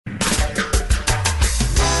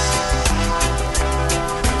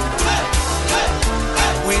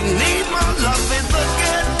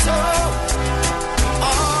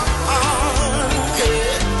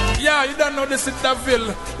know this is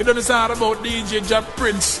Daville. You don't understand about DJ Jab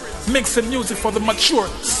Prince mixing music for the mature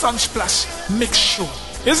Sunsplash mix show.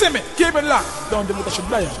 You see me? Keep it locked. Don't do what I should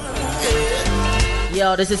die.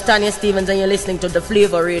 Yo, this is Tanya Stevens and you're listening to The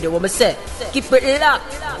Flavor Radio. What I say? Keep it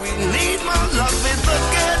locked. We need more love in the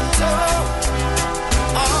ghetto.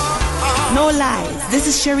 No lies. This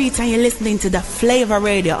is Sharita and you're listening to The Flavor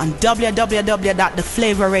Radio on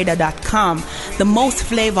www.theflavorradio.com. The most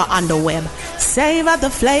flavor on the web. Savor the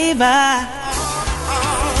flavor.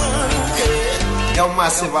 Yo,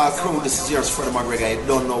 massive crew, this is yours, Freddie McGregor. You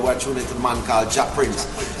don't know what tune it's a man called Jab Prince.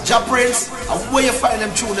 Jab Prince, and where you find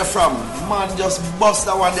them tune from? Man, just bust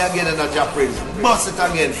that one there again in a Jab Prince. Bust it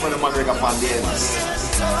again, Freddie McGregor on the end.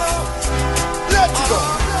 Let it go.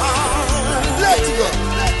 Let it go.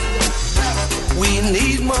 We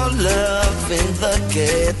need more love in the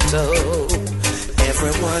ghetto.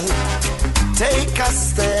 Everyone, take a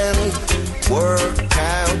stand. Work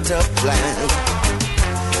out a plan.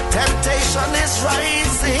 Temptation is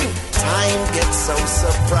rising, time gets so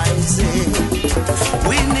surprising.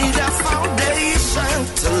 We need a foundation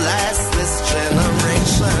to last this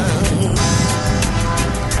generation.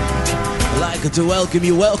 I'd like to welcome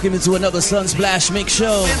you to another Sunsplash Mix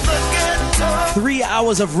Show. 3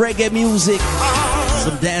 hours of reggae music,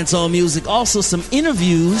 some dancehall music, also some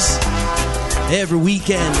interviews every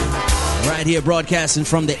weekend. Right here broadcasting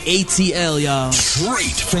from the ATL, y'all.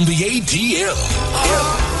 Straight from the ATL.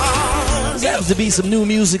 There happens to be some new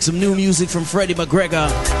music from Freddie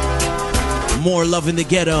McGregor. More Love in the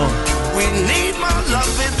Ghetto. We need more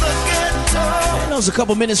love in the ghetto. And a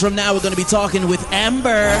couple minutes from now, we're going to be talking with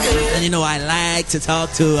Amber. And you know, I like to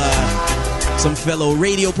talk to some fellow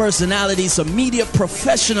radio personalities, some media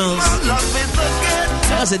professionals.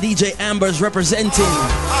 As a DJ Amber's representing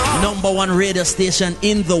 #1 radio station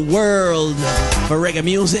in the world for reggae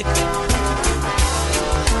music.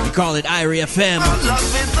 We call it Irie FM.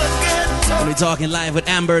 We'll be talking live with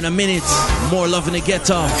Amber in a minute. More Love in the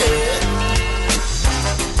Ghetto.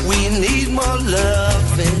 We need more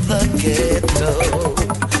love in the ghetto.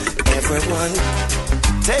 Everyone,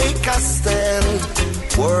 take a stand.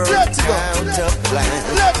 Work out a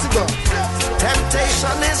plan. Let's go.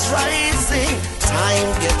 Temptation is rising.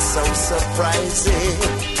 Time gets so surprising.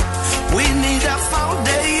 We need a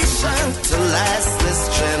foundation to last this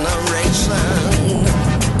generation.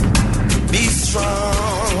 Be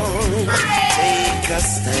strong. Take a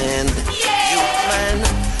stand. You man,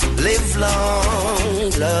 live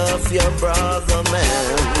long. Love your brother,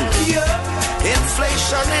 man.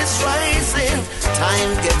 Inflation is rising.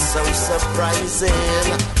 Time gets so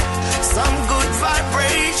surprising. Some good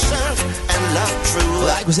vibrations and love true.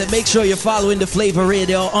 Like we said, make sure you're following The Flavor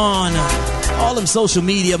Radio on all them social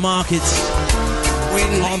media markets.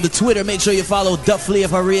 On the Twitter, make sure you follow The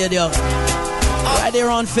Flavor Radio. Right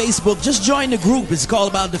there on Facebook, just join the group. It's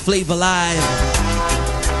called About The Flavor Live.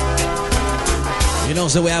 You know,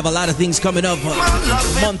 so we have a lot of things coming up.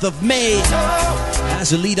 Month of May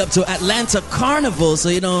as we lead up to Atlanta Carnival. So,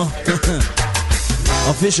 you know,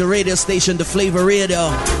 official radio station, The Flavor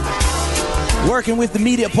Radio. Working with the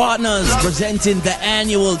media partners, presenting the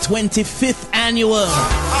 25th annual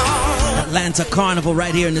Atlanta Carnival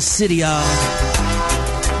right here in the city.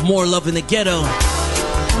 More love in the ghetto.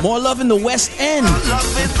 More love in the West End.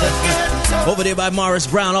 Over there by Morris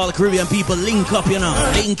Brown, all the Caribbean people link up, you know,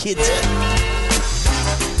 link it.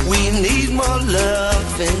 We need more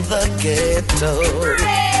love in the ghetto.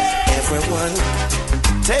 Everyone,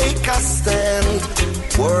 take a stand.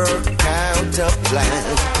 Work out a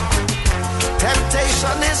plan.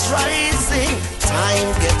 Temptation is rising.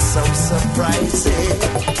 Time gets so surprising.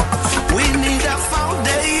 We need a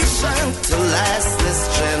foundation to last this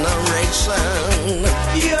generation.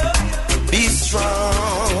 Be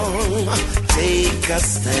strong. Take a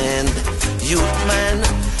stand. Youth man,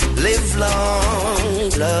 live long.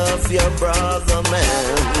 Love your brother,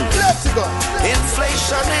 man. Let's go.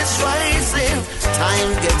 Inflation is rising.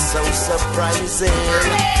 Time gets so surprising.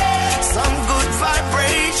 Some good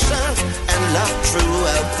vibrations and love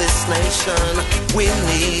throughout this nation. We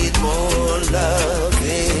need more love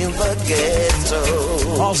in the ghetto.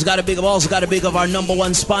 Also got to big up our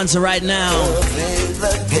 #1 sponsor right now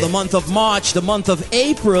for the month of March, the month of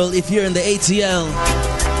April. If you're in the ATL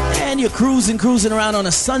and you're cruising around on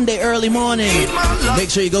a Sunday early morning, make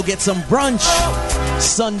sure you go get some brunch.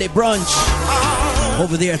 Sunday brunch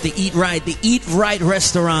over there at the Eat Right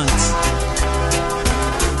restaurant.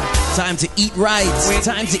 Time to eat right.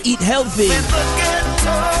 Time to eat healthy.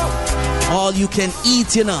 All you can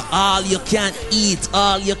eat, you know. All you can eat.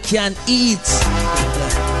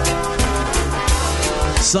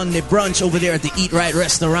 Sunday brunch over there at the Eat Right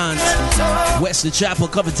restaurant, Wesley Chapel,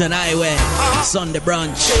 Covington Highway. Sunday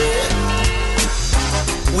brunch.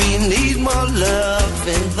 We need more love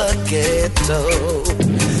in the ghetto.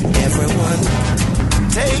 Everyone,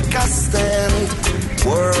 take a stand,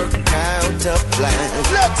 work out a plan.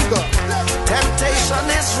 Let's go. Temptation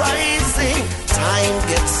is rising, time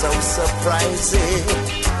gets so surprising.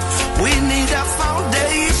 We need a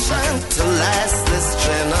foundation to last this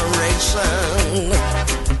generation.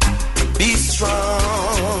 Be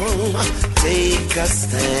strong, take a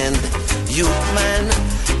stand, youth man,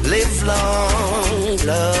 live long,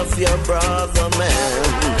 love your brother man.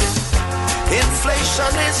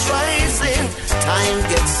 Inflation is rising, time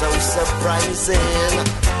gets so surprising.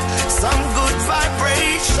 Some good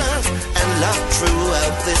vibrations and love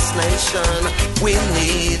throughout this nation. We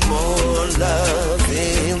need more love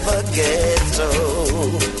in the ghetto.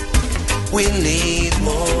 We need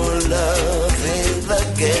more love in the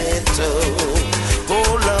ghetto.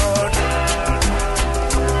 Oh Lord,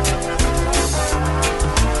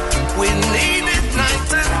 we need it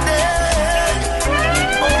night and day.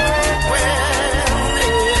 Oh, well,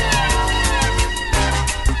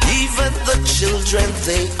 even the children,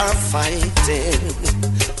 they are fighting.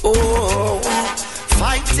 Oh,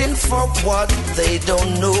 fighting for what they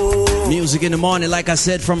don't know. Music in the morning, like I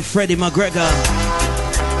said, from Freddie McGregor.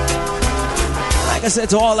 Like I said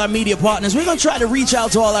to all our media partners, we're going to try to reach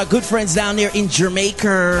out to all our good friends down there in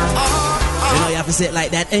Jamaica. You know, you have to say it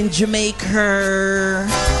like that. In Jamaica.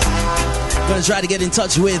 We're going to try to get in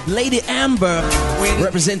touch with Lady Amber,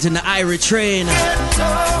 representing the Irish train.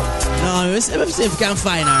 No, let's see if we can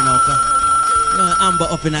find her now. You know, Amber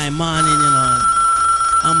up in the morning, you know.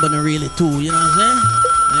 Amber not really too, you know what I'm saying?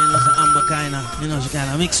 You know, so Amber kind of, you know, she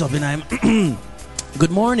kind of mix up in the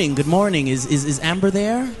Good morning, good morning. Is Amber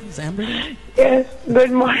there? Is Amber there? Yes,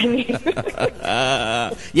 good morning.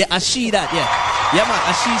 Yeah, I see that, yeah. Yeah, man,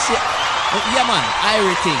 I see, yeah, man,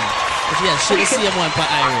 Irie thing. Yeah, she the same one for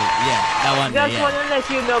Irie. Yeah, that one. Just want to let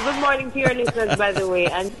you know. Good morning to your listeners, by the way.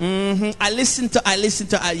 And I listened to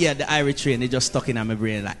yeah, the Irie train. They just stuck in my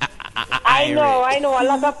brain like. I know, a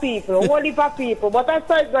lot of people, whole heap of people. But I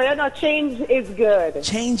thought, you know, change is good.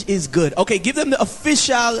 Change is good. Okay, give them the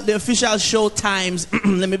official show times.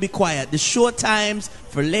 Let me be quiet. The show times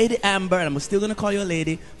for Lady Amber, and I'm still gonna call you a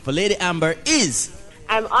lady. For Lady Amber is.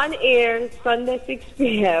 I'm on air Sunday 6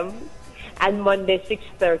 p.m. and Monday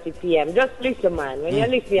 6:30 p.m. Just listen, man. When you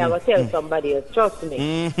listen, I will tell somebody else. Trust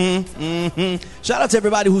me. Shout out to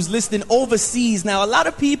everybody who's listening overseas. Now, a lot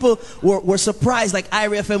of people were surprised. Like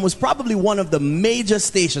Irie FM was probably one of the major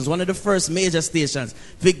stations, one of the first major stations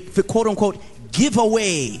for quote unquote give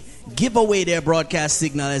away their broadcast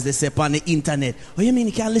signal, as they say, on the internet. Oh, you mean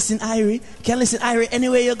you can't listen Irie? Can't listen Irie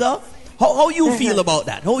anywhere you go? How you feel about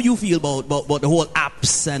that? How you feel about the whole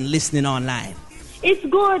apps and listening online? It's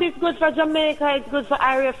good. It's good for Jamaica. It's good for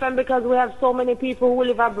Irie FM because we have so many people who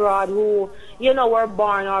live abroad who, you know, were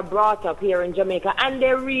born or brought up here in Jamaica, and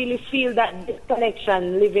they really feel that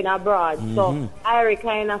disconnection living abroad. So Irie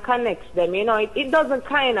kind of connects them. You know, it doesn't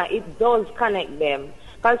it does connect them.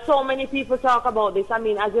 Because so many people talk about this. I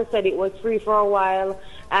mean, as you said, it was free for a while,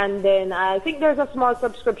 and then I think there's a small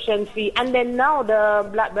subscription fee, and then now the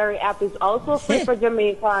BlackBerry app is also free for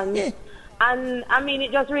Jamaicans. Yeah. And, I mean,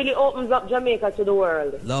 it just really opens up Jamaica to the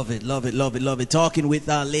world. Love it, love it, love it, love it. Talking with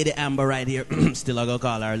Lady Amber right here. Still, I'm going to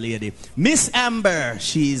call her Lady. Miss Amber.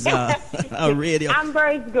 She's a radio. Amber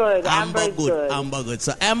is good. Amber is good. Amber good.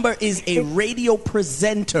 So Amber is a radio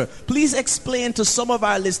presenter. Please explain to some of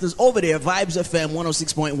our listeners over there, Vibes FM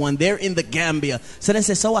 106.1. They're in the Gambia. So they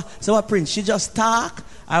say, so what, Prince? She just talk?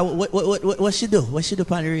 What she do? What she do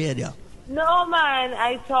on the radio? No, man,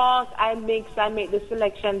 I talk, I mix, I make the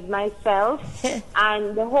selections myself,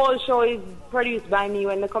 and the whole show is produced by me.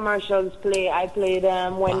 When the commercials play, I play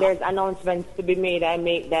them. When there's announcements to be made, I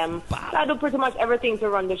make them. So I do pretty much everything to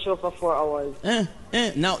run the show for 4 hours.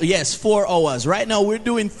 Now, yes, 4 hours. Right now, we're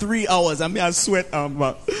doing 3 hours. I mean, I sweat, John, I'm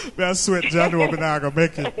not going to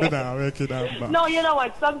make it. No, you know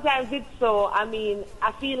what? Sometimes it's so. I mean,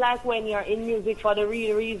 I feel like when you're in music for the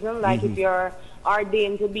real reason, like if you're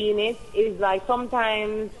ordained to be in it, is like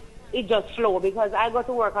sometimes it just flow, because I go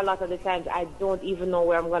to work a lot of the times I don't even know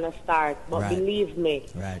where I'm going to start, but believe me,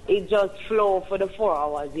 it just flow for the 4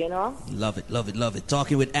 hours, you know. Love it, love it, love it.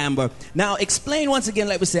 Talking with Amber. Now explain once again,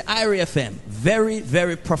 like we say, Irie FM, very,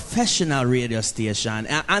 very professional radio station,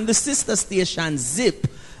 and the sister station Zip.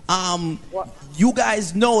 You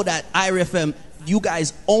guys know that Irie FM, you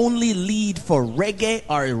guys only lead for reggae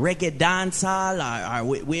or reggae dancehall,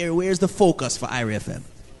 or where's the focus for Irie FM?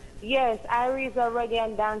 Yes, Irie is a reggae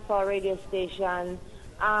and dancehall radio station.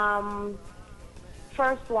 From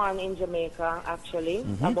first one in Jamaica, actually,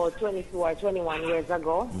 about 22 or 21 years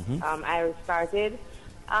ago. Irie started.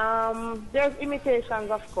 There's imitations,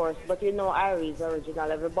 of course, but you know Irie is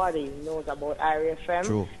original. Everybody knows about Irie FM.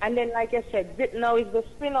 True. And then, like I said, Zip now is the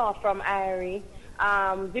spin-off from Irie.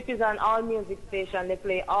 Zip is an all-music station. They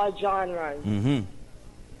play all genres.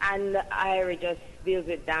 And Irie just deals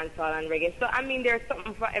with dancehall and reggae. So, I mean, there's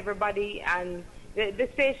something for everybody, and the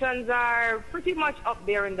stations are pretty much up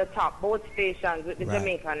there in the top, both stations with the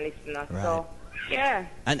Jamaican listeners. Right. So, yeah.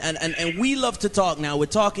 And we love to talk now.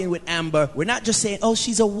 We're talking with Amber. We're not just saying, oh,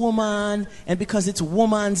 she's a woman, and because it's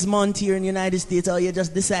Women's Month here in the United States, oh, you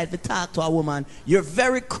just decide to talk to a woman. You're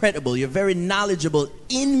very credible. You're very knowledgeable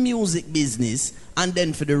in music business and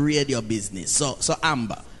then for the radio business. So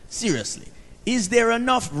Amber, seriously, is there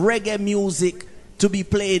enough reggae music to be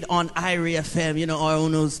played on Irie FM, you know, or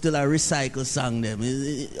no, still a recycle song them?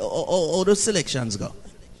 How those selections go?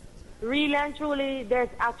 Really and truly, there's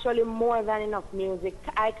actually more than enough music.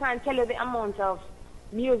 I can't tell you the amount of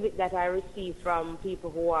music that I receive from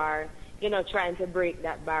people who are, you know, trying to break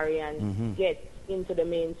that barrier and get into the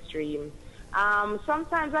mainstream.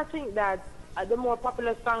 Sometimes I think that the more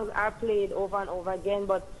popular songs are played over and over again,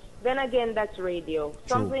 but then again, that's radio. True.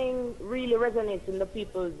 Something really resonates in the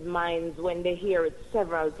people's minds when they hear it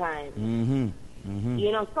several times.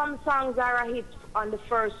 You know, some songs are a hit on the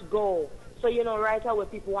first go. So, you know, right away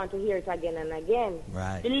people want to hear it again and again.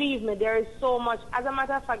 Right. Believe me, there is so much. As a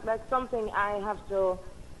matter of fact, that's something I have to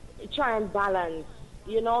try and balance,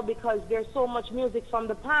 you know, because there's so much music from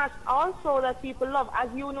the past also that people love. As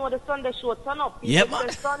you know, the Sunday show, Turn Up. Yeah, man.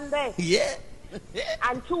 Sunday. Yeah.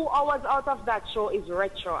 And 2 hours out of that show is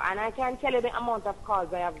retro. And I can tell you the amount of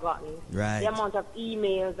calls I have gotten. Right. The amount of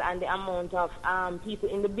emails and the amount of people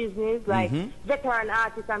in the business, like veteran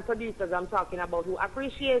artists and producers I'm talking about, who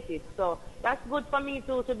appreciate it. So that's good for me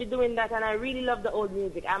too, to be doing that. And I really love the old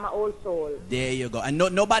music. I'm an old soul. There you go. And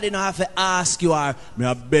nobody no have to ask you, or may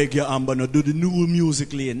I beg you, Amber, no do the new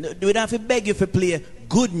music lane. We don't have to beg you to play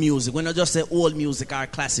good music. We not just say old music or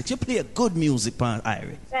classics. You play good music,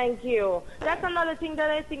 Irie. Thank you. That's another thing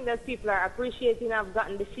that I think that people are appreciating. I've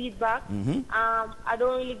gotten the feedback. I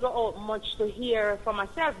don't really go out much to hear for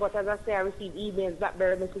myself, but as I say, I receive emails,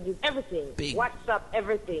 BlackBerry messages, everything. Big. WhatsApp,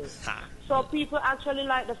 everything. So people actually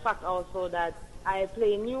like the fact also that I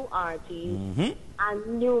play new artists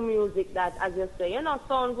and new music that, as you say, you know,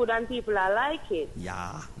 sound good and people are like it.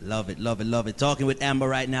 Yeah, love it, love it, love it. Talking with Amber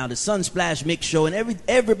right now, the Sunsplash Mix Show, and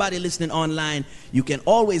everybody listening online, you can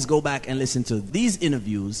always go back and listen to these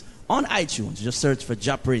interviews on iTunes. Just search for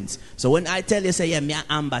Ja Prince. So when I tell you, say, yeah, me a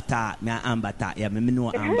Amber talk, yeah, me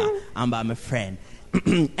know Amber. Amber, my friend.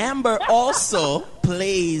 Amber also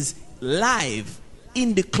plays live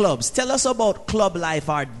in the clubs. Tell us about club life,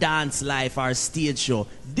 our dance life, our stage show.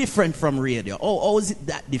 Different from radio. How is it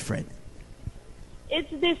that different? It's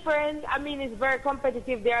different. I mean, it's very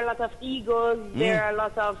competitive. There are a lot of egos. There are a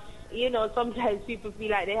lot of, you know, sometimes people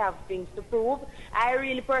feel like they have things to prove. I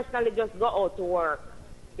really personally just go out to work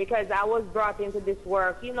because I was brought into this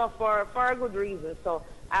work, you know, for a good reason. So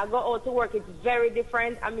I go out to work. It's very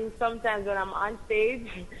different. I mean, sometimes when I'm on stage,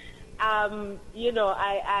 you know,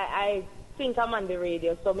 I think I'm on the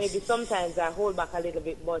radio, so maybe sometimes I hold back a little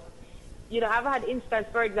bit. But, you know, I've had instance,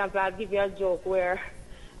 for example, I'll give you a joke where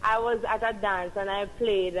I was at a dance and I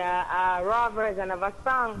played a raw version of a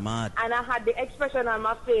song. Mad. And I had the expression on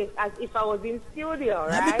my face as if I was in studio,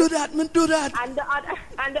 right? Let me do that. And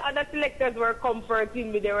the other selectors were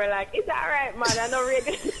comforting me. They were like, "It's all right, man. I know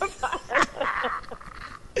radio."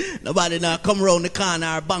 Nobody now come around the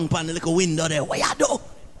corner or bang on the little window there. What you do?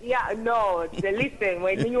 Yeah, no. Listen,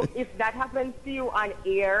 if that happens to you on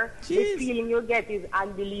air, the feeling you get is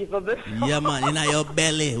unbelievable. Yeah, man, in your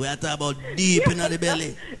belly. We are talking about deep in the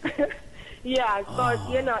belly. Yeah,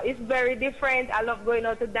 so, you know, it's very different. I love going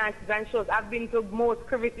out to dances and shows. I've been to most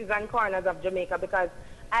crevices and corners of Jamaica because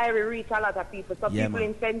I reach a lot of people. So people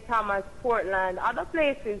in St. Thomas, Portland, other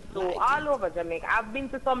places too, all over Jamaica. I've been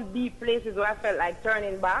to some deep places where I felt like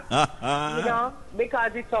turning back, you know,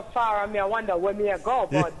 because it's so far and I wonder where me I go.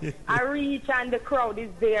 But I reach and the crowd is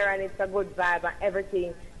there and it's a good vibe and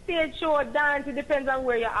everything. Stage show, dance, it depends on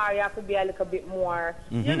where you are. You have to be a little bit more,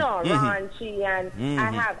 you know, raunchy, and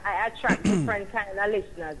I attract different kind of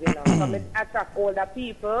listeners, you know. So I attract older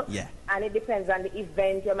people, and it depends on the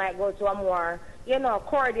event. You might go to a more, you know,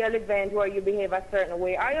 cordial event where you behave a certain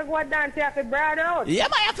way. Or you go dance, you have to broad out. Yeah,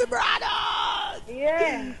 I have to broad out.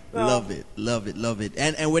 Yeah. So. Love it, love it, love it.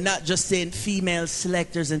 And we're not just saying female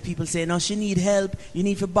selectors and people saying, oh, she need help. You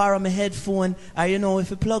need to borrow my headphone. Or, you know,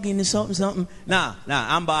 if you plug in something. Nah,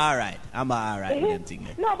 I'm all right. No,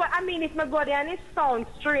 but I mean, if my go there and it sounds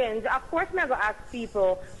strange, of course I'm going to ask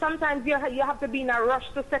people. Sometimes you have to be in a rush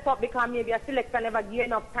to set up because maybe a selector never give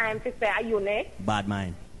enough time to say, are you next? Bad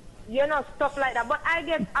mind. You know, stuff like that. But I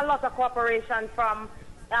get a lot of cooperation from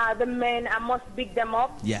the men. I must big them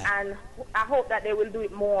up. Yeah. And I hope that they will do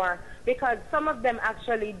it more. Because some of them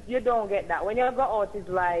actually, you don't get that. When you go out, it's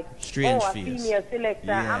like, strange a feels. female selector.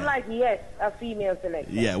 Yeah. I'm like, yes, a female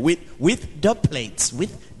selector. Yeah, with dub plates.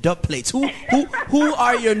 Who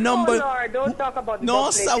are your number? Oh, Lord, don't talk about the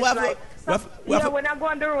no, dub plates. When I go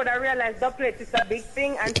on the road, I realize dub plates is a big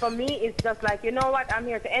thing. And for me, it's just like, you know what? I'm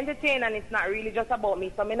here to entertain, and it's not really just about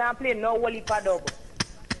me. So I'm not playing no Wally Padub.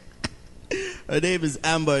 Her name is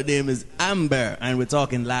Amber, and we're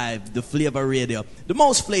talking live, the Flavor Radio, the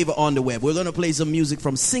most flavor on the web. We're going to play some music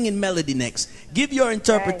from Singing Melody next. Give your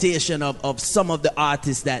interpretation of some of the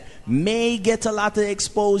artists that may get a lot of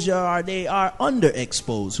exposure, or they are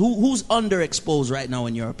underexposed. Who's underexposed right now,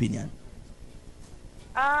 in your opinion?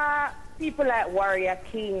 People like Warrior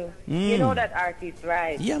King. You know that artist,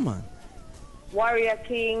 right? Yeah, man. Warrior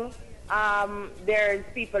King. There's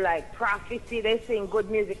people like Prophecy. They sing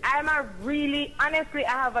good music. Honestly, I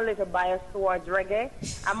have a little bias towards reggae.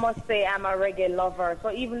 I must say I'm a reggae lover.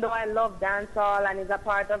 So even though I love dancehall and it's a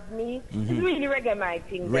part of me, it's really reggae my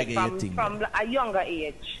thing. From a younger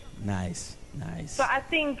age. Nice. So I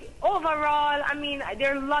think overall, I mean,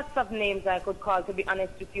 there are lots of names I could call, to be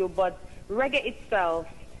honest with you, but reggae itself,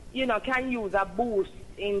 you know, can use a boost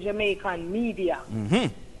in Jamaican media.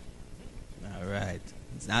 All right.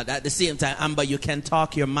 Now, at the same time, Amber, you can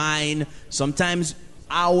talk your mind. Sometimes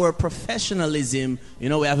our professionalism, you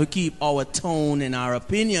know, we have to keep our tone and our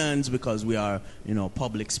opinions because we are, you know,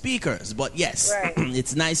 public speakers. But yes, right.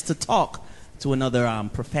 It's nice to talk to another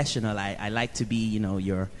professional. I like to be, you know,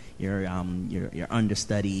 your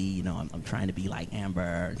understudy. You know, I'm trying to be like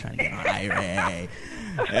Amber. I'm trying to get on Irie.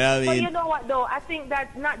 But you know what, though? I think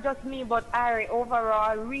that not just me, but Irie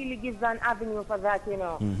overall really gives an avenue for that, you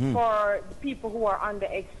know, for the people who are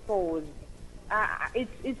underexposed.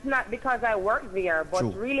 It's not because I work there, but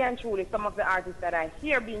True. really and truly, some of the artists that I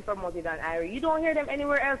hear being promoted on Irie, you don't hear them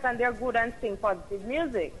anywhere else, and they're good and sing positive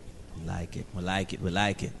music. We like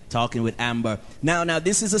it. Talking with Amber. Now,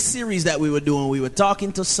 this is a series that we were doing. We were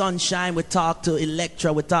talking to Sunshine, we talked to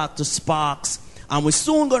Electra, we talked to Sparks, and we're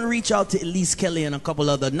soon going to reach out to Elise Kelly and a couple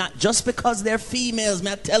other, not just because they're females,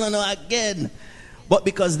 I'm telling her again, but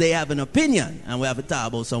because they have an opinion, and we have to talk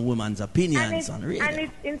about some women's opinions on radio. And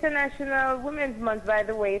it's International Women's Month, by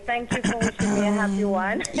the way. Thank you for wishing me a happy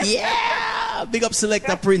one. Yeah! Big up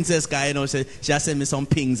Selector Princess guy, you know, she sent me some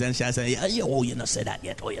pings and she said, oh, you not said that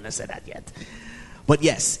yet. But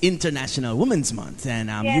yes, International Women's Month, and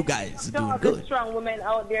yes, you guys are doing good. Strong women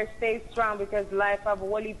out there, stay strong, because life have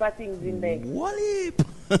whole heap of things in there.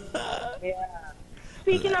 Yeah.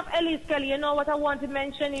 Speaking of Elise Kelly, you know what I want to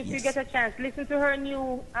mention? If you get a chance, listen to her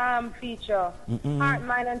new feature, Heart,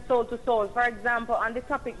 Mind, and Soul to Soul. For example, on the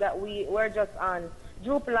topic that we were just on,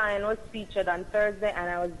 Droop Lion was featured on Thursday, and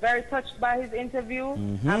I was very touched by his interview.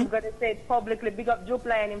 I'm going to say it publicly, big up Droop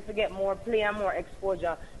Lion and to get more play and more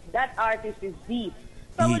exposure. That artist is deep.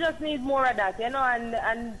 So we just need more of that, you know,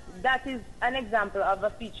 and that is an example of a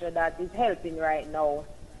feature that is helping right now.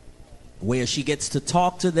 Where she gets to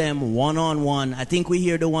talk to them one-on-one. I think we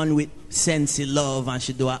hear the one with Sensi Love, and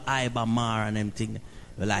she do a Iba Mar and everything.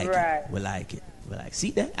 We like it.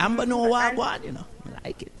 See that? Amber no wagwan, you know. We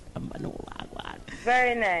like it. Amber no wagwan.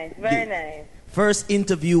 Very nice. First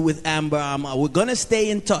interview with Amber. We're gonna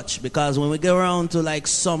stay in touch, because when we get around to like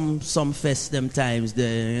some fest them times,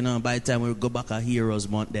 you know, by the time we go back a Heroes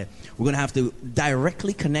Month there, we're gonna have to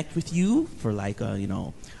directly connect with you for like you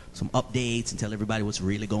know, some updates and tell everybody what's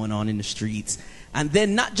really going on in the streets. And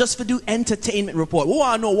then not just for do entertainment report. We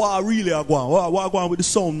want to know what really are going on. What going with the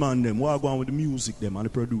sound man them. What going with the music them and the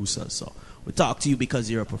producers. So we talk to you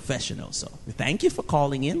because you're a professional. So we thank you for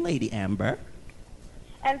calling in, Lady Amber.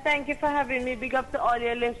 And thank you for having me. Big up to all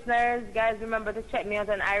your listeners. Guys, remember to check me out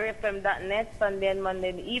on irefm.net Sunday and Monday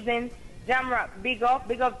in the evening. Jamrock, big up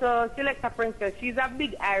to Selector Princess. She's a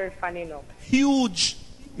big Irish fan, you know. Huge.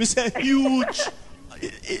 We say huge.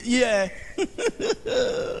 Yeah.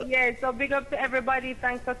 Yeah, so big up to everybody.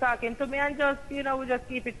 Thanks for talking to me. And just, you know, we just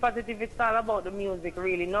keep it positive. It's all about the music,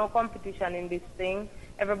 really. No competition in this thing.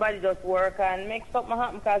 Everybody just work and make something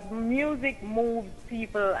happen, because music moves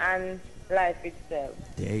people, and life itself.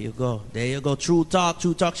 There you go. There you go. True talk,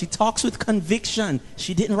 true talk. She talks with conviction.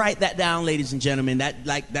 She didn't write that down, ladies and gentlemen.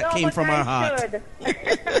 That came from her heart.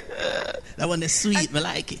 That one is sweet. I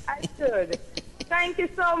like it. I should. Thank you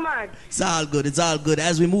so much. It's all good. It's all good.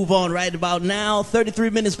 As we move on right about now, 33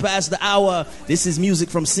 minutes past the hour. This is music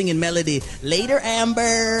from Singing Melody. Later,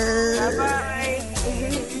 Amber. Bye-bye.